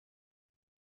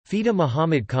Fida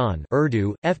Mohammad Khan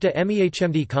Urdu, Fida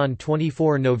Mehmd Khan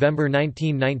 24 November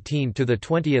 1919 to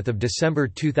 20 December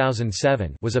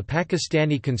 2007 was a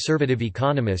Pakistani conservative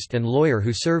economist and lawyer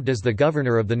who served as the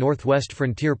governor of the Northwest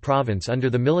Frontier Province under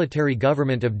the military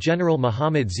government of General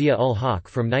Muhammad Zia-ul-Haq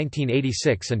from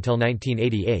 1986 until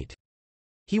 1988.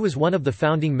 He was one of the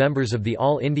founding members of the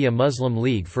All India Muslim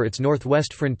League for its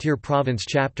Northwest Frontier Province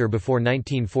chapter before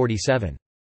 1947.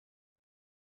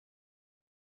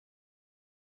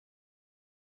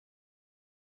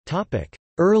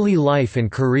 Early life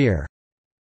and career.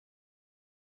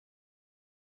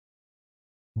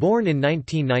 Born in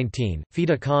 1919,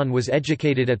 Fida Khan was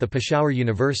educated at the Peshawar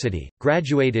University,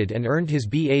 graduated and earned his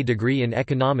BA degree in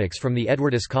economics from the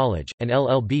Edwardus College, and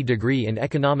LLB degree in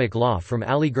economic law from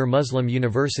Aligarh Muslim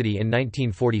University in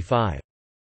 1945.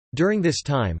 During this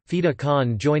time, Fida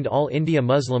Khan joined All India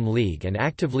Muslim League and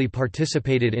actively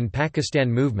participated in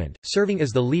Pakistan Movement, serving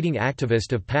as the leading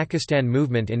activist of Pakistan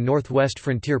Movement in Northwest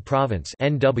Frontier Province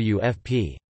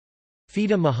 (NWFP).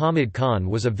 Fida Mohammad Khan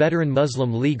was a veteran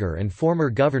Muslim Leaguer and former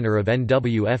governor of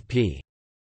NWFP.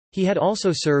 He had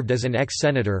also served as an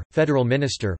ex-senator, federal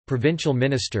minister, provincial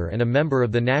minister and a member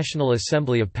of the National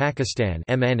Assembly of Pakistan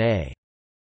 (MNA).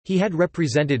 He had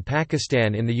represented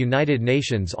Pakistan in the United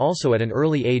Nations also at an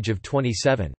early age of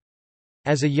 27.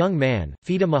 As a young man,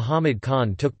 Fida Mohammad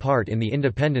Khan took part in the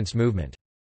independence movement.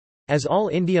 As All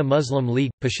India Muslim League,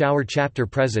 Peshawar chapter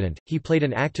president, he played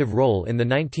an active role in the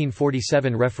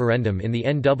 1947 referendum in the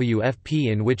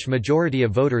NWFP in which majority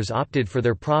of voters opted for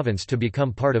their province to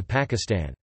become part of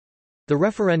Pakistan. The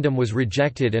referendum was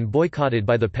rejected and boycotted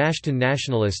by the Pashtun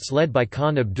nationalists led by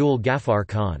Khan Abdul Ghaffar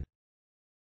Khan.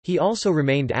 He also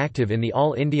remained active in the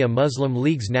All India Muslim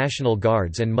League's National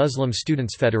Guards and Muslim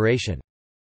Students' Federation.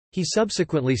 He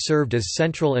subsequently served as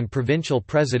central and provincial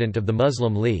president of the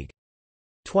Muslim League.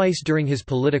 Twice during his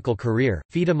political career,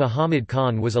 Fida Mohammad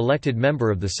Khan was elected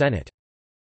member of the Senate.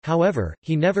 However,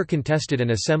 he never contested an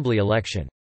assembly election.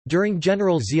 During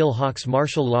General Zia-ul-Haq's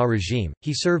martial law regime,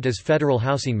 he served as federal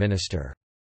housing minister.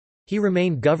 He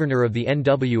remained governor of the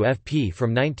NWFP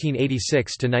from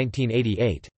 1986 to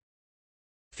 1988.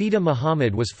 Fida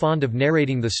Mohammad was fond of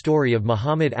narrating the story of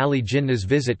Muhammad Ali Jinnah's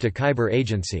visit to Khyber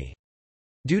Agency.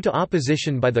 Due to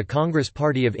opposition by the Congress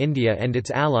Party of India and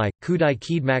its ally, Khudai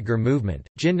Khidmatgar movement,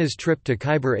 Jinnah's trip to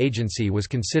Khyber Agency was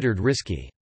considered risky.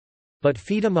 But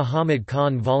Fida Mohammad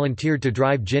Khan volunteered to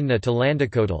drive Jinnah to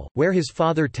Landikotal, where his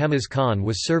father Temaz Khan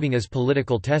was serving as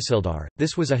political tehsildar.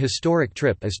 This was a historic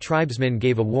trip as tribesmen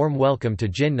gave a warm welcome to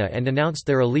Jinnah and announced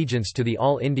their allegiance to the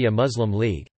All India Muslim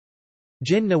League.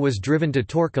 Jinnah was driven to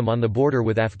Torkham on the border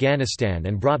with Afghanistan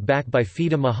and brought back by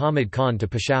Fida Mohammad Khan to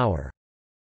Peshawar.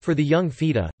 For the young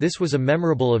Fida, this was a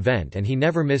memorable event and he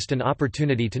never missed an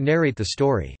opportunity to narrate the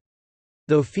story.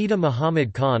 Though Fida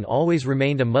Mohammad Khan always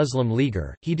remained a Muslim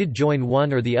Leaguer, he did join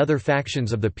one or the other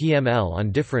factions of the PML on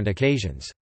different occasions.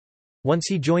 Once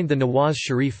he joined the Nawaz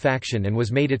Sharif faction and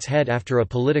was made its head after a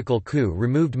political coup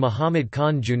removed Muhammad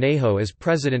Khan Junejo as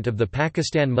president of the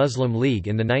Pakistan Muslim League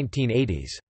in the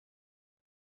 1980s.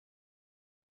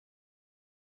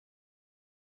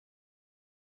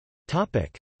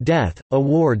 Death,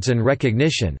 awards and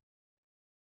recognition.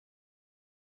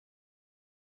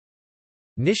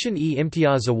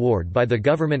 Nishan-e-Imtiaz Award by the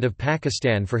Government of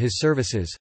Pakistan for his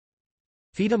services.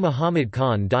 Fida Mohammad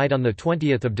Khan died on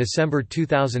 20 December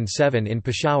 2007 in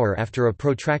Peshawar after a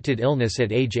protracted illness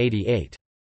at age 88.